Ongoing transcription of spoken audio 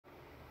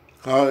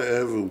Hi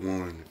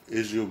everyone,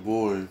 it's your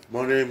boy.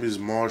 My name is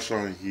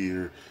Marshon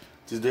here.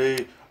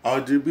 Today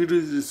I'll debut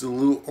this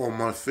salute on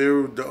my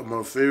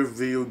favorite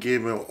video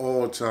game of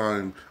all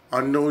time.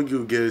 I know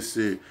you'll guess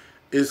it.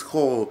 It's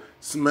called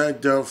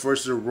Smackdown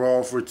vs.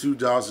 Raw for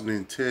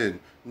 2010.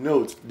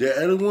 Note that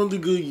anyone's a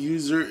good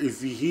user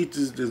if you hate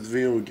this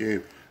video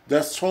game.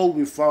 That's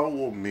totally fine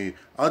with me.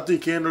 I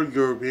think I know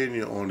your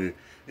opinion on it.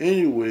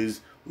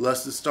 Anyways,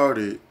 let's get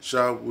started,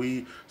 shall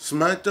we?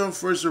 Smackdown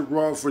vs.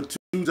 Raw for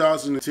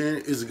 2010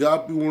 is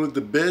got to be one of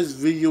the best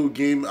video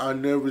game I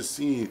never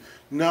seen.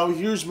 Now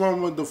here's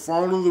the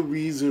final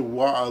reason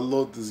why I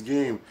love this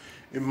game,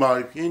 in my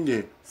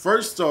opinion.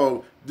 First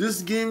off,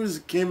 this game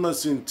came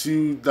out in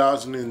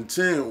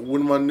 2010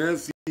 when my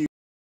nephew.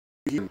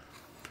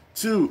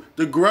 Two,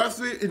 the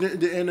graphic and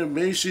the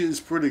animation is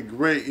pretty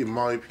great in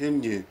my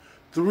opinion.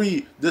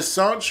 Three, the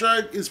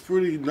soundtrack is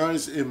pretty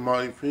nice in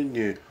my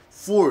opinion.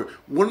 Four,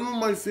 one of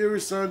my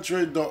favorite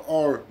soundtracks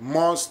are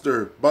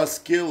Monster by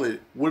Skillet.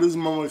 What is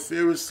my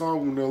favorite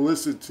song when I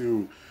listen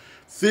to?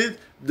 Fifth,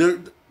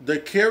 the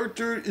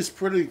character is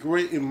pretty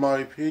great in my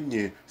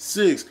opinion.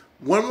 Six,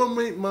 one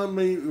of my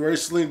main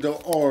wrestling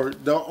that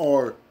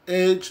are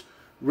Edge,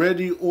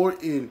 Randy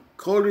Orton,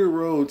 Cody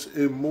Rhodes,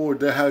 and more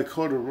that had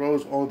Cody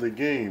Rhodes on the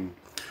game.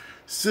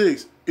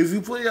 Six, if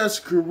you play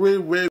as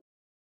Korean Red,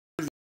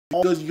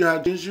 because you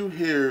have ginger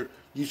hair,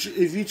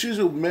 if you choose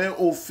a man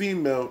or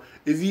female,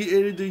 if you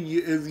anything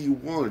if you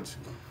want.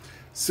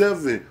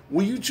 Seven,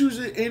 when you choose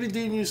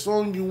anything in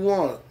song you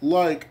want,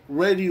 like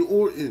Randy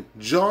Orton,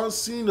 John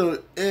Cena,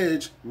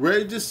 Edge,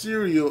 Rey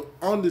Mysterio,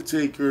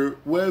 Undertaker,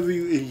 whatever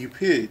you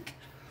pick.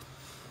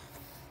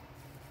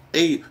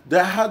 8,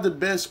 that had the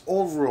best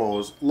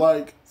overalls.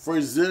 Like, for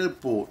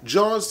example,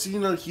 John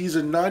Cena, he's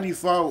a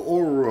 95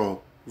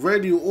 overall.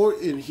 Randy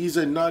Orton, he's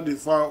a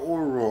 95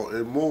 overall,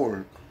 and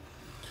more.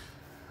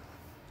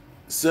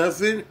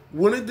 7,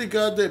 one of the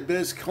got the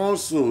best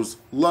consoles,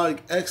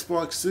 like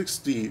Xbox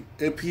 60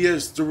 and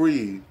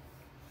PS3.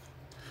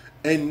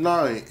 And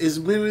 9, it's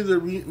mainly the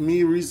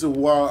main reason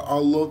why I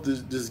love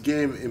this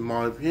game in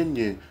my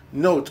opinion.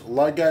 Note,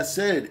 like I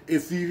said,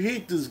 if you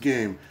hate this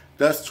game,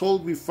 that's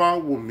totally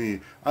fine with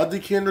me. I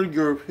depend on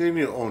your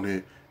opinion on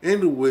it.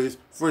 Anyways,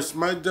 for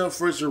Smackdown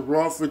vs.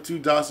 Raw for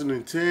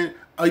 2010,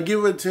 I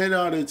give it 10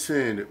 out of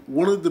 10.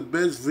 One of the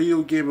best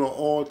video games of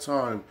all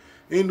time.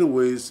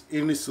 Anyways,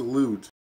 any salute.